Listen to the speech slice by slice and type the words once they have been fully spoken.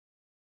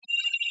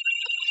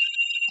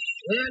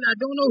Well, I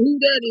don't know who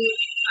that is.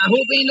 I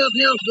hope ain't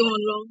nothing else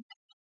going wrong.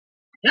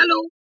 Hello?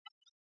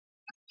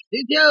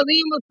 This here's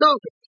Amos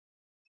talking.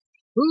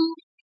 Who?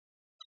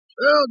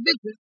 Earl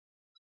Dixon.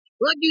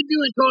 What you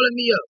doing calling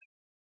me up?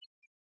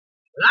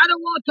 Well, I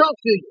don't want to talk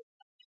to you.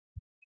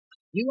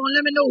 You want to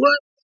let me know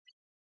what?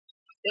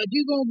 That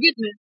you gonna get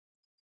me.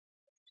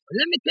 But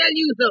let me tell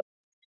you something.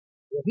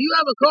 If you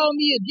ever call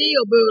me a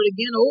jailbird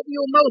again or open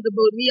your mouth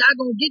about me, I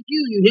gonna get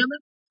you, you hear me?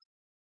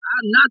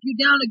 I'll knock you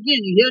down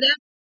again, you hear that?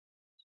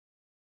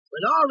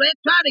 But all right,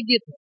 try to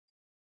get me.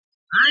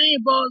 I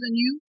ain't bothering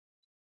you.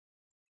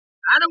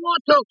 I don't want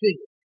to talk to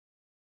you.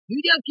 You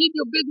just keep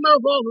your big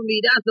mouth off of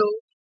me, that's all.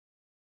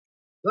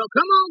 Well,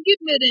 come on, get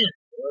me then.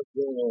 What's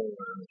going on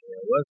around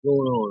here? What's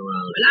going on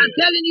around Well, here? I'm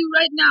telling you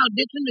right now,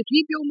 Dixon, to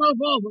keep your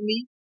mouth off of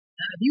me.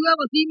 And if you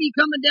ever see me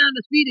coming down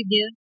the street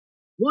again,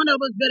 one of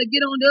us better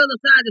get on the other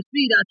side of the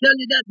street, I'll tell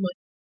you that much.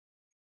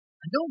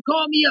 And don't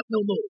call me up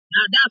no more.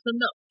 Now, that's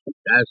enough.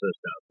 That's the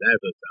stuff.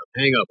 That's the stuff.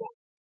 Hang up on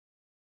him.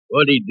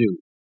 What'd he do?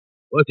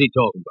 What's he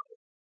talking about?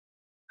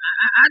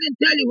 I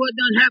didn't tell you what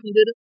done happened,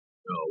 did it?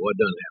 No, what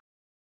done happened?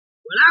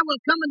 Well, I was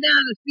coming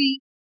down the street,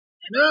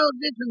 and Earl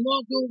Dixon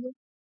walked over,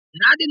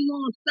 and I didn't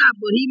want to stop,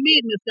 but he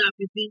made me stop,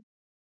 you see.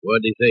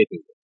 What'd he say to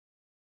you?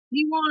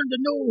 He wanted to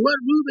know what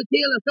Ruby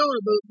Taylor thought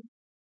about me.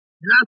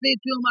 And I said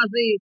to him, I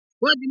said,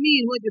 what do you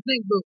mean, what you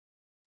think about?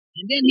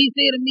 And then he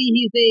said to me,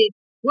 he said,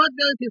 what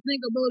does you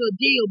think about a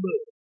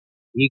jailbird?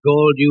 He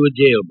called you a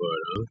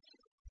jailbird, huh?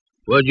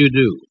 What'd you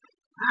do?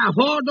 I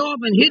hauled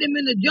off and hit him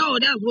in the jaw.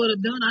 That's what I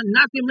done. I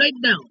knocked him right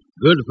down.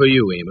 Good for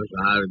you, Amos.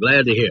 I was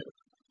glad to hear.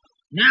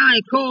 Now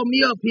he called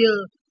me up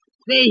here,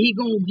 say he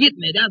gonna get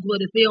me. That's what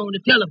he say on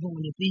the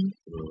telephone, you see.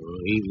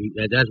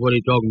 That's what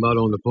he talking about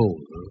on the phone,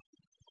 huh?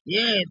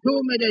 Yeah, he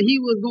told me that he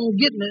was gonna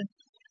get me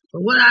for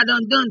what I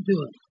done to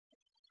him.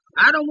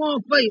 I don't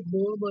want to fight,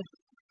 boy, but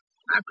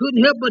I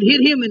couldn't help but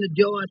hit him in the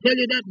jaw. I tell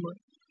you that much.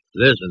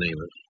 Listen,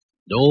 Amos.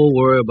 Don't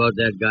worry about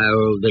that guy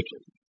Earl Dixon.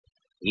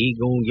 He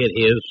gonna get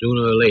his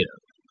sooner or later.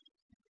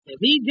 If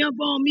he jump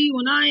on me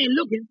when I ain't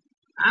looking,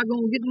 I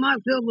gonna get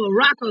myself a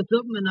rock or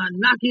something and I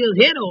knock his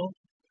head off.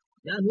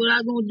 That's what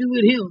I gonna do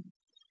with him.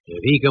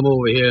 If he come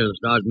over here and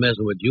start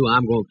messing with you,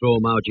 I'm gonna throw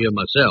him out here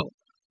myself.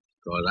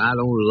 'Cause I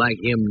don't like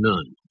him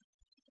none.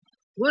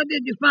 What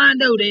did you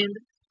find out,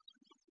 Andy?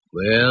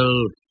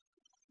 Well,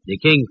 the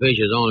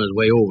Kingfish is on his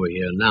way over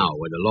here now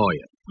with the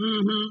lawyer.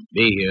 Mm-hmm.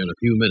 Be here in a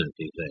few minutes,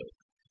 he says.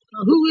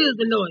 Who is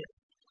the lawyer?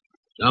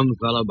 Some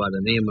fellow by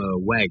the name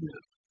of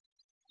Wagner.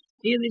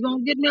 Is he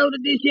gonna get me out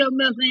of this here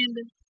mess,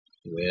 Andy?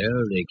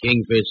 Well, the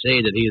Kingfish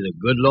say that he's a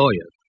good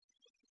lawyer.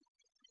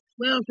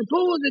 Well,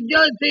 suppose the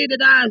judge say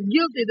that I was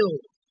guilty, though.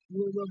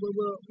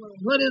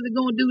 What is he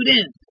gonna do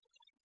then?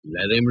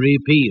 Let him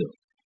repeal.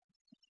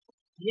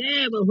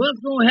 Yeah, but what's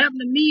gonna happen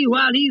to me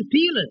while he's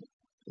peeling?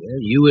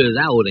 Well, you is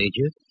out, ain't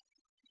you?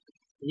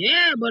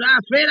 Yeah, but I'm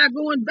afraid I'm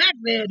going back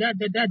there.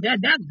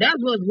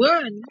 That's what's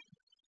worrying me.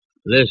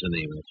 Listen,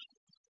 Amos.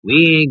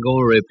 We ain't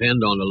gonna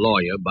depend on the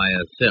lawyer by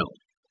ourselves.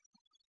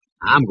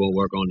 I'm gonna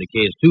work on the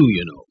case too,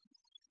 you know.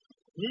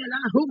 Well,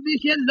 I hope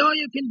this here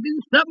lawyer can do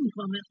something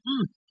for me.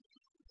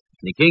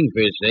 The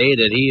Kingfish say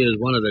that he is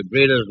one of the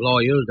greatest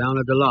lawyers down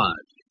at the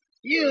lodge.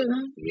 Yeah,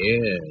 huh?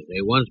 Yeah,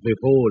 they once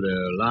before the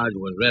lodge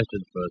was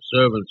arrested for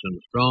serving some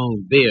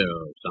strong beer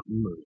or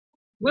something.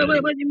 What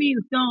do you mean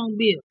strong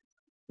beer?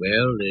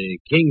 Well, the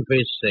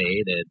Kingfish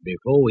say that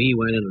before he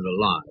went into the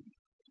lodge,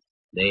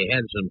 they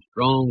had some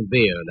strong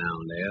beer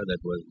down there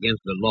that was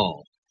against the law,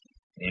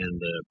 and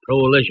the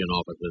prohibition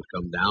officers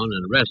come down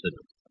and arrested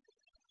him.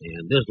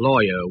 And this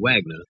lawyer,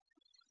 Wagner,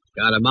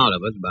 got him out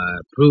of it by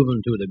proving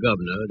to the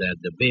governor that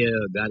the beer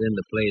got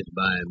into place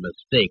by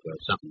mistake or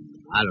something.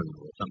 I don't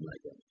know, something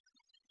like that.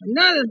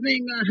 Another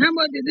thing, how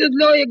much is this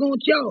lawyer gonna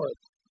charge?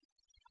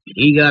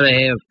 He gotta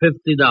have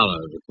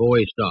 $50 before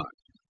he starts.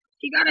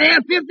 He gotta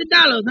have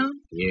 $50, huh?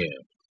 Yeah.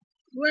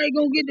 Where he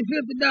gonna get the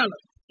 $50?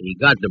 He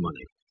got the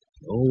money.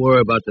 Don't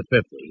worry about the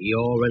 50. He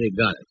already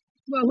got it.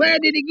 Well, where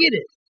did he get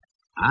it?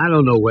 I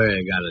don't know where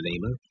he got it,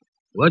 Amos.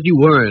 What you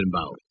worrying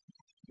about?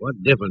 What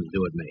difference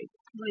do it make?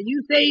 Well,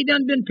 you say he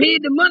done been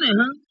paid the money,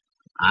 huh?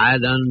 I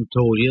done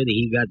told you that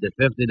he got the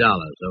 $50,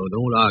 so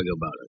don't argue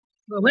about it.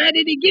 Well, where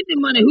did he get the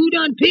money? Who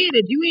done paid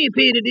it? You ain't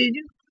paid it, did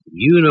you?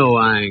 You know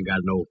I ain't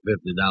got no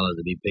 $50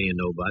 to be paying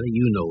nobody.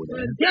 You know that.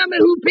 Well, tell me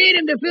who paid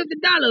him the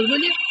 $50, will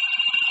you?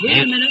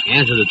 Wait a minute.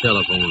 Answer the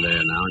telephone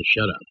there now and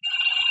shut up.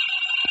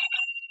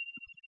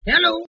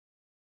 Hello?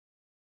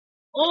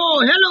 Oh,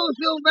 hello,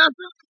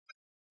 Sylvester.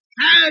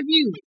 How's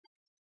you?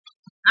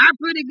 I'm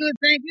pretty good,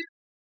 thank you.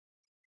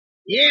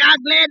 Yeah, I'm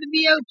glad to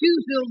be out too,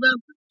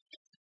 Sylvester.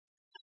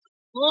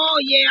 Oh,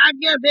 yeah, I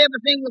guess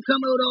everything will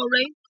come out all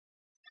right.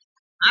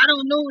 I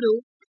don't know,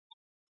 though.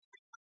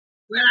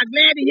 Well, I'm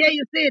glad to hear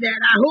you say that.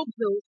 I hope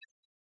so.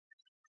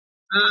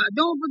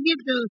 Don't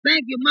forget to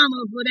thank your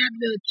mama for that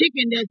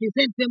chicken that you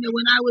sent to me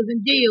when I was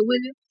in jail,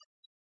 will you?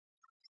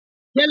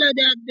 Tell her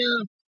that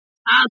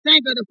I'll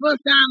thank her the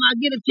first time I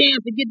get a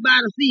chance to get by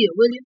to see her,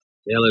 will you?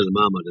 Tell his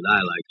mama that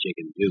I like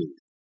chicken, too.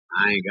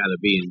 I ain't got to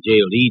be in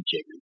jail to eat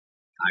chicken.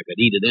 I could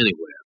eat it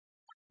anywhere.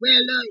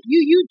 Well,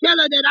 you tell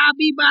her that I'll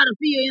be by to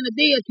see her in a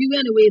day or two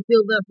anyway,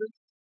 Sylvester.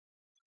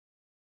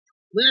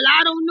 Well,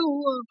 I don't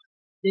know.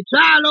 The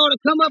trial ought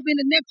to come up in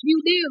the next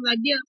few days, I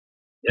guess.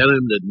 Tell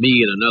him that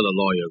me and another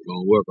lawyer's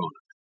going to work on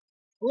it.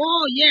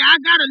 Oh, yeah, I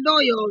got a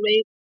lawyer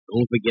already.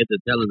 Don't forget to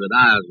tell him that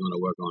I was going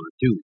to work on it,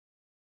 too.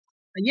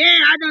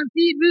 Yeah, I done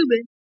seen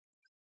Ruby.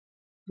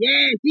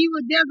 Yeah, she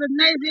was just as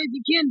nice as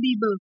she can be,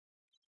 but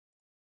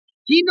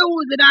she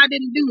knows that I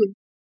didn't do it.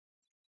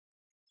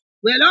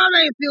 Well, all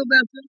right,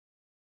 Sylvester.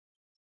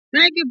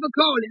 Thank you for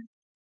calling.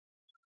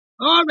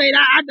 All right,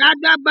 I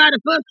drop by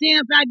the first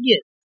chance I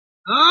get.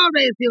 All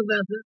right,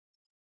 Sylvester.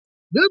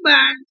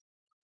 Goodbye.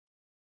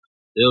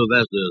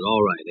 Sylvester is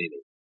all right, ain't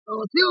he?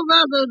 Oh,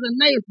 Sylvester is a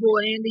nice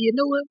boy, Andy. You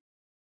know it?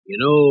 You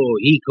know,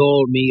 he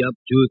called me up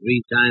 2 or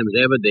 3 times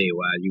every day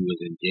while you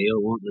was in jail,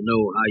 wanting to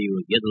know how you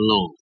was getting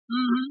along.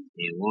 Mm-hmm.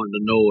 And wanting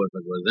to know if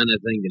it was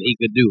anything that he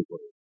could do for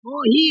you.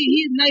 Oh,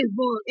 he's a nice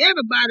boy.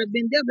 Everybody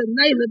been just as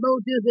nice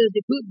about this as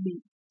they could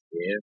be.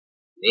 Yeah.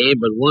 There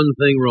ain't but one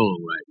thing wrong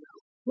right now.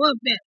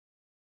 What's that?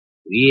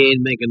 We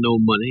ain't making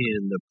no money,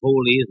 and the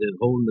police is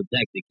holding the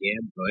taxi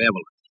cab for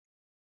Evelyn.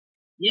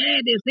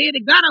 Yeah, they say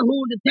they gotta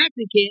hold the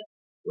taxi cab.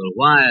 Well,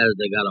 why is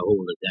they gotta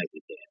hold the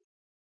taxi cab?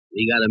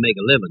 We gotta make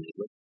a living,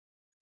 ain't we?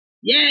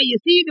 Yeah, you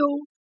see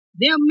though,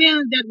 them men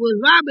that was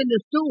robbing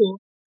the store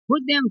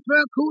put them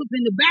fur coats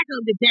in the back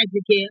of the taxi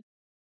cab.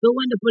 So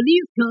when the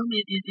police come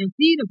and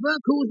see the fur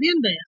coats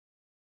in there,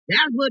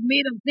 that's what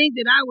made them think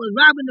that I was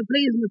robbing the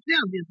place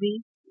myself, you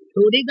see. So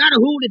they gotta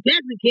hold the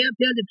taxi cab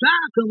till the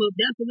trial come up.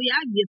 That's the way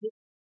I get it.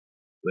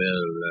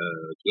 Well,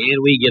 can't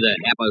we get a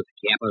Happers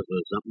Cappers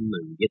or something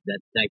and get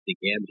that taxi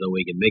cab so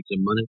we can make some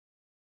money?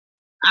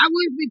 I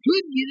wish we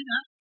could get it.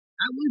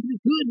 I wish we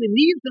could. We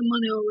need some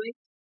money already.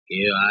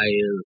 Here I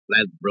is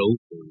flat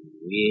broke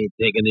and we ain't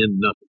taking in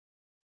nothing.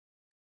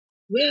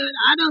 Well,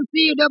 I done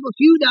saved up a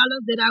few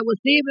dollars that I was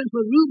saving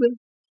for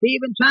Ruby,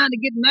 saving trying to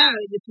get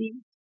married, you see.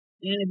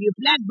 And if you're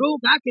flat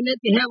broke, I can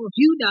let you have a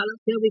few dollars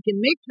till we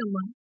can make some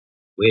money.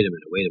 Wait a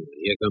minute.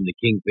 Here come the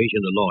Kingfish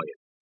and the lawyer.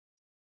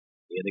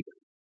 Here they come.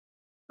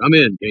 Come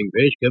in,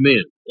 Kingfish, come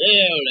in.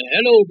 Well,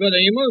 hello,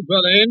 Brother Amos,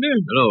 Brother Andy.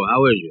 Hello, how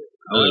is you?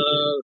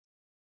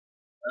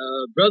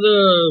 Brother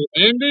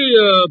Andy,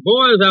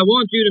 boys, I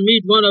want you to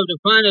meet one of the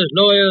finest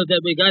lawyers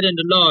that we got in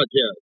the lodge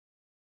here.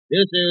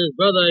 This is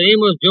Brother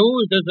Amos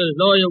Jones. This is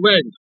Lawyer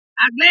Wagner.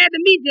 I'm glad to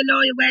meet you,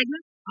 Lawyer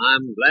Wagner.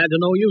 I'm glad to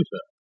know you,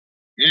 sir.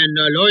 And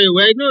Lawyer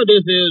Wagner,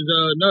 this is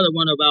another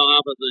one of our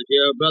officers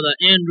here, Brother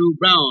Andrew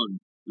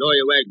Brown,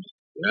 Lawyer Wagner.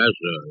 Yes,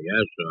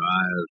 sir.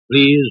 I was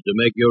pleased to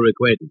make your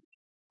acquaintance.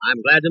 I'm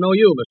glad to know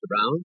you, Mr.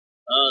 Brown.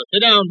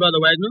 Sit down,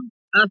 Brother Wagner.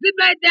 Sit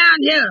right down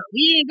here.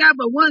 We ain't got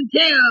but one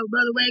chair,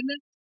 Brother Wagner.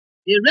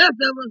 The rest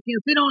of us can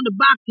sit on the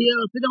box here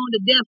or sit on the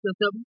desk or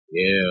something.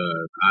 Yeah,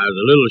 I was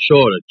a little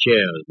short of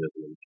chairs this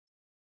week.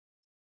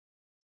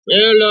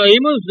 Well,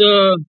 Amos,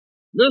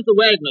 Mr.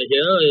 Wagner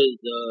here is,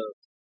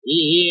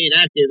 he ain't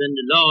active in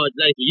the lodge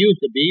like he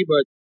used to be,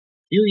 but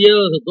a few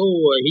years ago,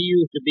 he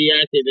used to be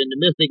active in the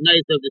Mystic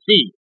Knights of the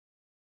Sea.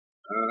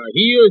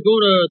 He is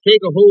going to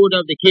take a hold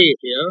of the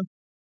case here.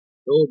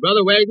 So,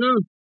 Brother Wagner,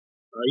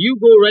 you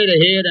go right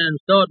ahead and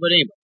start with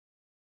Amos.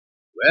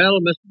 Well,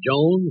 Mr.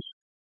 Jones,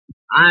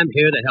 I'm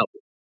here to help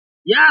you.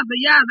 Yes,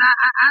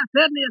 I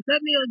certainly is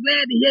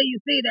glad to hear you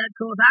say that,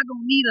 cause I'm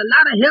gonna need a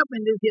lot of help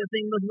in this here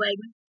thing, Mr.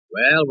 Wagner.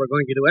 Well, we're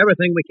going to do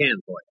everything we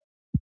can for you.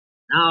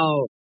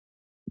 Now,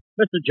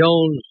 Mr.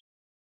 Jones,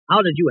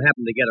 how did you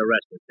happen to get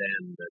arrested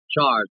and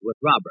charged with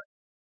robbery?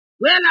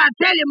 Well, I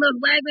tell you, Mr.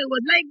 Wagner, it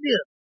was like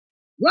this.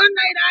 One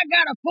night I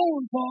got a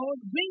phone call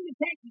to bring the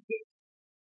taxi cab.